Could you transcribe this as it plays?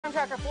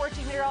Storm Tracker 4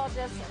 Chief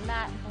Meteorologist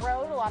Matt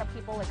Brode. A lot of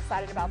people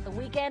excited about the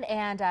weekend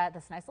and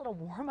this nice little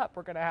warm-up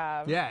we're going to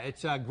have. Yeah,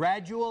 it's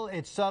gradual,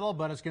 it's subtle,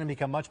 but it's going to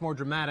become much more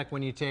dramatic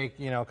when you take,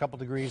 a couple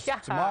degrees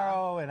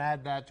tomorrow and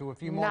add that to a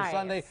few more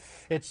Sunday,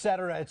 et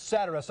cetera, et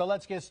cetera. So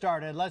let's get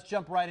started. Let's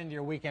jump right into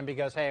your weekend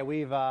because, hey,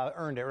 we've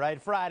earned it, right?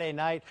 Friday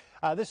night.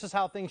 This is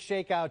how things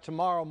shake out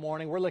tomorrow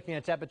morning. We're looking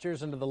at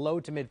temperatures into the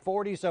low to mid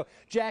 40s. So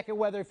jacket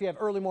weather if you have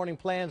early morning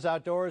plans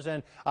outdoors,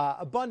 and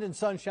abundant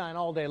sunshine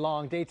all day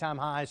long. Daytime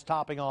highs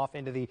topping off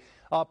into the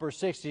upper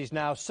 60s.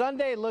 Now,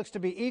 Sunday looks to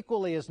be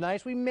equally as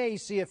nice. We may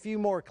see a few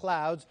more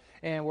clouds,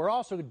 and we're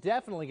also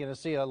definitely going to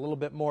see a little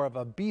bit more of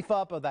a beef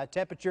up of that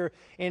temperature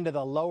into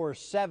the lower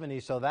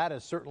 70s. So that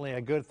is certainly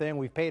a good thing.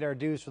 We've paid our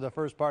dues for the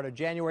first part of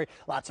January.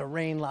 Lots of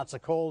rain, lots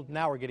of cold.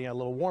 Now we're getting a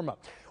little warm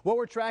up. What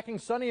we're tracking,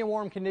 sunny and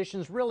warm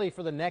conditions really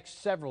for the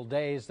next several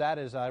days. That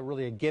is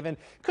really a given.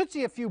 Could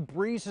see a few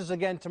breezes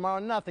again tomorrow.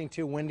 Nothing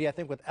too windy. I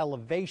think with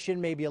elevation,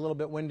 maybe a little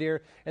bit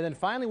windier. And then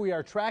finally, we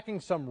are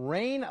tracking some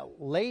rain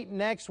late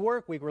next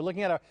work week. We're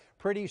looking at a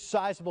pretty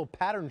sizable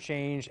pattern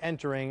change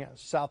entering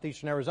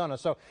southeastern Arizona.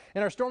 So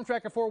in our Storm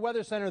Tracker 4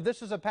 Weather Center,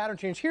 this is a pattern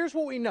change. Here's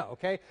what we know,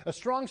 okay? A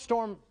strong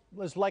storm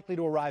is likely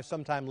to arrive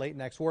sometime late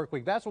next work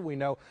week. That's what we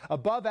know.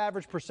 Above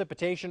average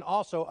precipitation,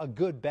 also a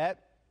good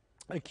bet.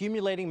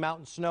 Accumulating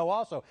mountain snow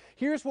also.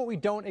 Here's what we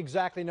don't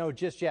exactly know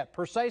just yet.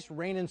 Precise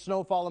rain and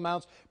snowfall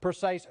amounts,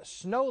 precise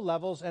snow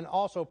levels, and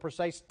also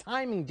precise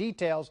timing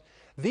details.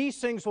 These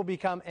things will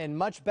become in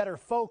much better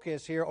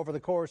focus here over the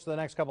course of the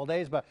next couple of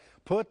days, but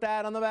put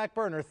that on the back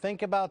burner.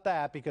 Think about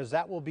that because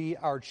that will be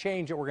our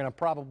change that we're going to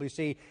probably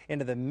see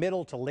into the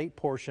middle to late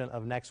portion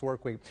of next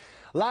work week.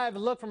 Live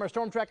look from our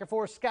Storm Tracker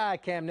 4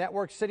 Skycam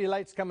network. City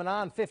lights coming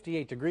on,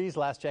 58 degrees.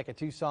 Last check at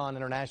Tucson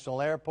International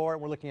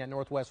Airport. We're looking at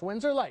northwest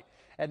winds are light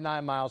at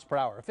 9 miles per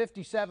hour.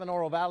 57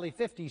 Oro Valley,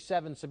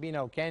 57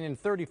 Sabino Canyon,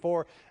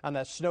 34 on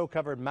that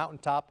snow-covered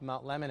mountaintop,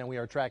 Mount Lemmon, and we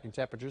are tracking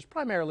temperatures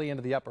primarily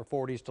into the upper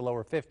 40s to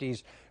lower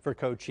 50s for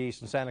Cochise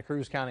and Santa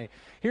Cruz County.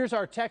 Here's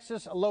our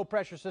Texas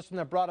low-pressure system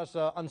that brought us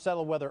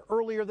unsettled weather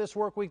earlier this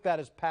work week. That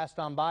has passed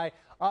on by.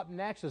 Up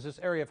next is this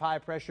area of high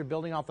pressure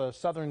building off the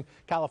southern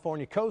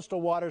California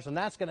coastal waters, and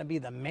that's going to be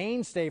the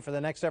mainstay for the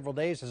next several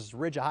days as this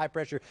ridge of high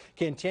pressure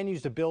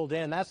continues to build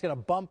in. That's going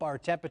to bump our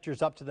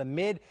temperatures up to the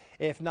mid,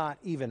 if not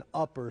even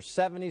upper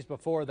 70s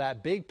before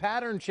that big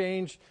pattern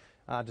change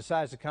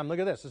decides to come. Look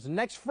at this. It's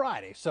next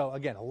Friday. So,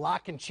 again, a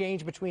lot can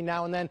change between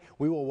now and then.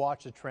 We will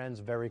watch the trends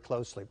very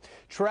closely.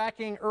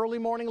 Tracking early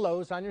morning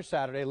lows on your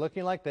Saturday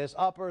looking like this.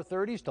 Upper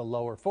 30s to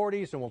lower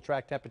 40s. And we'll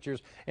track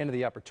temperatures into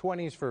the upper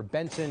 20s for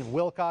Benson,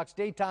 Wilcox.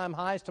 Daytime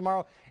highs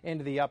tomorrow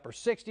into the upper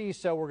 60s.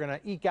 So we're going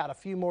to eke out a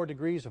few more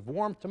degrees of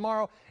warmth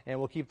tomorrow. And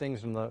we'll keep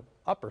things in the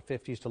upper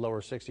 50s to lower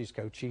 60s,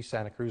 Cochise,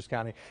 Santa Cruz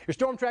County. Your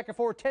Storm Tracker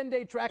 4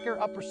 10-day tracker,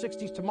 upper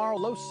 60s tomorrow,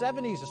 low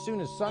 70s as soon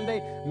as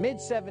Sunday, mid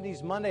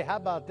 70s Monday. How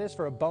about this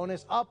for a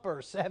bonus?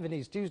 Upper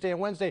 70s Tuesday and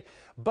Wednesday.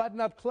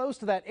 Button up close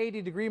to that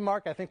 80-degree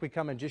mark. I think we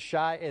come in just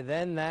shy. And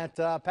then that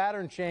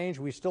pattern change.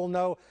 We still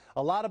know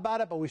a lot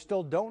about it, but we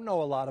still don't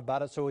know a lot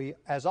about it. So we,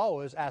 as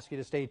always, ask you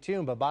to stay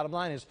tuned. But bottom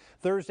line is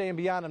Thursday and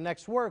beyond of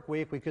next work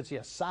week, we could see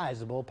a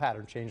sizable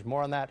pattern change.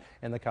 More on that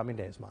in the coming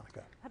days,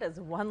 Monica. That is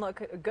one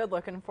good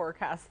looking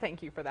forecast.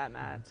 Thank you for that,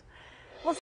 Matt.